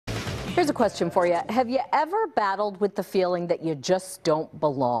Here's a question for you. Have you ever battled with the feeling that you just don't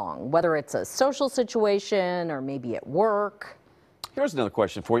belong, whether it's a social situation or maybe at work? Here's another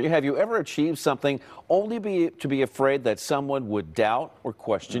question for you. Have you ever achieved something only to be afraid that someone would doubt or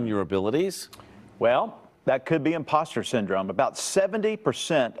question your abilities? Well, that could be imposter syndrome. About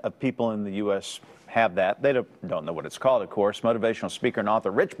 70% of people in the U.S. have that. They don't know what it's called, of course. Motivational speaker and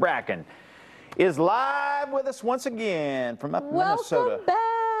author Rich Bracken is live with us once again from up in Minnesota. Welcome back.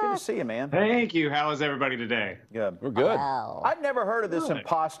 Good to see you, man. Thank you. How is everybody today? Good. We're good. Well, I've never heard of this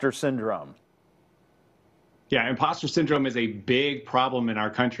imposter syndrome. Yeah, imposter syndrome is a big problem in our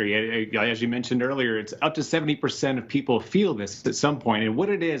country. As you mentioned earlier, it's up to 70% of people feel this at some point. And what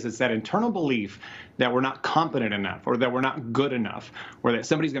it is that internal belief that we're not competent enough, or that we're not good enough, or that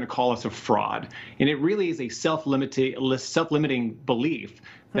somebody's going to call us a fraud. And it really is a self-limiting belief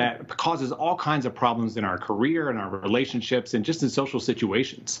that causes all kinds of problems in our career, in our relationships, and just in social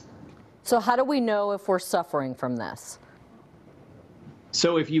situations. so how do we know if we're suffering from this?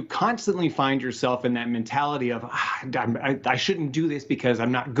 So if you constantly find yourself in that mentality of, I shouldn't do this because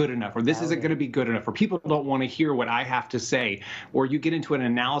I'm not good enough, or this isn't going to be good enough, or people don't want to hear what I have to say, or you get into an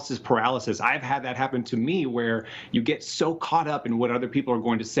analysis paralysis. I've had that happen to me, where you get so caught up in what other people are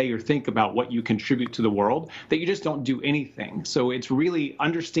going to say or think about what you contribute to the world that you just don't do anything. So it's really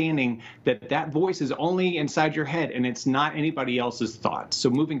understanding that that voice is only inside your head and it's not anybody else's thoughts. So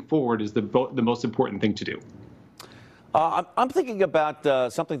moving forward is the most important thing to do. I'm thinking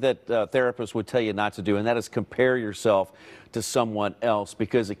about something that therapists would tell you not to do, and that is compare yourself to someone else,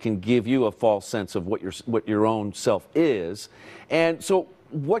 because it can give you a false sense of what your own self is. And so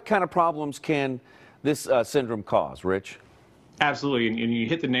what kind of problems can this syndrome cause, Rich? Absolutely, and you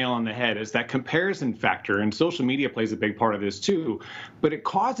hit the nail on the head. Is that comparison factor, and social media plays a big part of this too, but it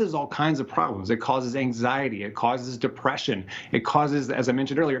causes all kinds of problems. It causes anxiety, it causes depression, it causes, as I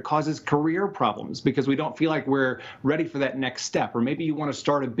mentioned earlier, it causes career problems, because we don't feel like we're ready for that next step. Or maybe you want to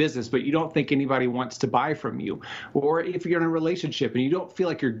start a business, but you don't think anybody wants to buy from you. Or if you're in a relationship and you don't feel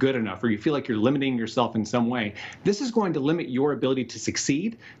like you're good enough, or you feel like you're limiting yourself in some way, this is going to limit your ability to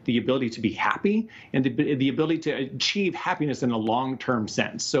succeed, the ability to be happy, and the ability to achieve happiness in a long-term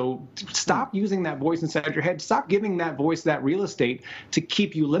sense. So stop using that voice inside your head. Stop giving that voice that real estate to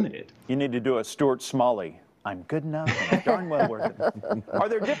keep you limited. You need to do a Stuart Smalley. I'm good enough and I'm darn well worth it. Are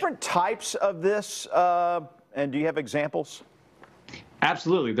there different types of this, and do you have examples?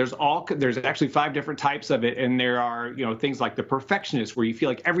 Absolutely. There's actually 5 different types of it, and there are, things like the perfectionist, where you feel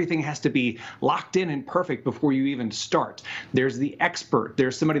like everything has to be locked in and perfect before you even start. There's the expert.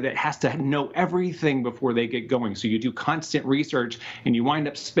 There's somebody that has to know everything before they get going. So you do constant research and you wind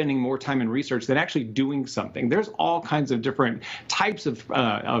up spending more time in research than actually doing something. There's all kinds of different types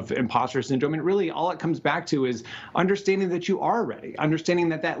of imposter syndrome, and really all it comes back to is understanding that you are ready, understanding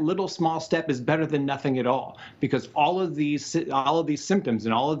that that little small step is better than nothing at all, because all of these symptoms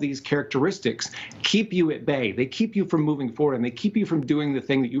and all of these characteristics keep you at bay. They keep you from moving forward, and they keep you from doing the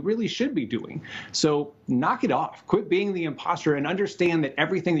thing that you really should be doing. So knock it off. Quit being the imposter and understand that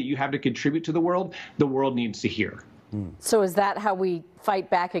everything that you have to contribute to the world needs to hear. So is that how we fight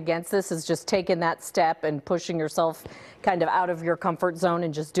back against this, is just taking that step and pushing yourself kind of out of your comfort zone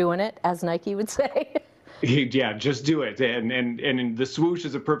and just doing it, as Nike would say? Yeah, just do it. And the swoosh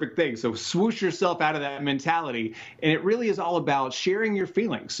is a perfect thing. So swoosh yourself out of that mentality. And it really is all about sharing your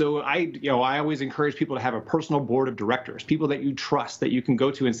feelings. So I always encourage people to have a personal board of directors, people that you trust, that you can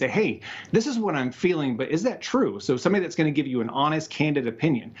go to and say, hey, this is what I'm feeling, but is that true? So somebody that's going to give you an honest, candid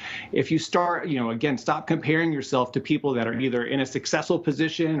opinion. If you start, again, stop comparing yourself to people that are either in a successful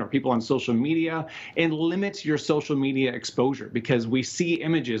position or people on social media, and limit your social media exposure, because we see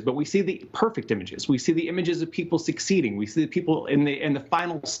images, but we see the perfect images. We see the images of people succeeding. We see the people in the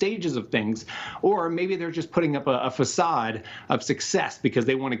final stages of things, or maybe they're just putting up a facade of success because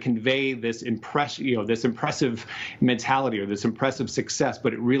they want to convey this impressive mentality or this impressive success,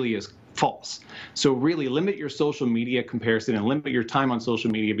 but it really is false. So really limit your social media comparison and limit your time on social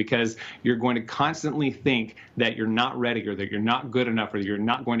media, because you're going to constantly think that you're not ready, or that you're not good enough, or you're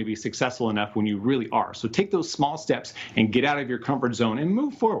not going to be successful enough when you really are. So take those small steps and get out of your comfort zone and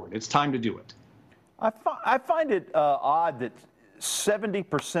move forward. It's time to do it. I find it odd that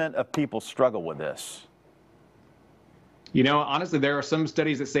 70% of people struggle with this. You know, honestly, there are some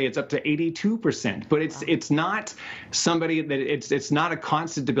studies that say it's up to 82%, but it's not somebody that it's not a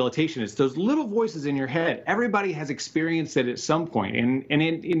constant debilitation. It's those little voices in your head. Everybody has experienced it at some point, and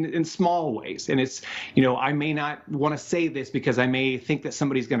in small ways. And it's, you know, I may not want to say this because I may think that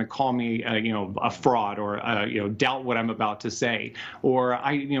somebody's going to call me, you know, a fraud, or you know, doubt what I'm about to say, or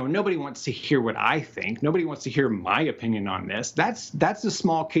you know, nobody wants to hear what I think. Nobody wants to hear my opinion on this. That's a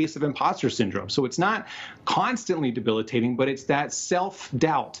small case of imposter syndrome. So it's not constantly debilitating, but it's that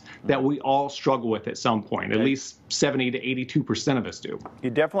self-doubt that we all struggle with at some point. At least 70 to 82% of us do. You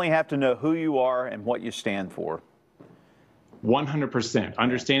definitely have to know who you are and what you stand for. 100%.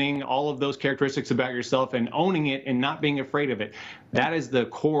 Understanding all of those characteristics about yourself and owning it and not being afraid of it. That is the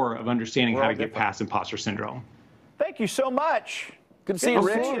core of understanding how to get past imposter syndrome. Thank you so much. Good to see you,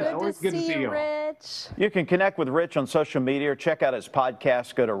 Rich. Good to see you, Rich. You can connect with Rich on social media or check out his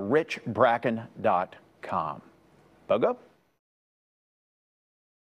podcast. Go to richbracken.com. Bogo?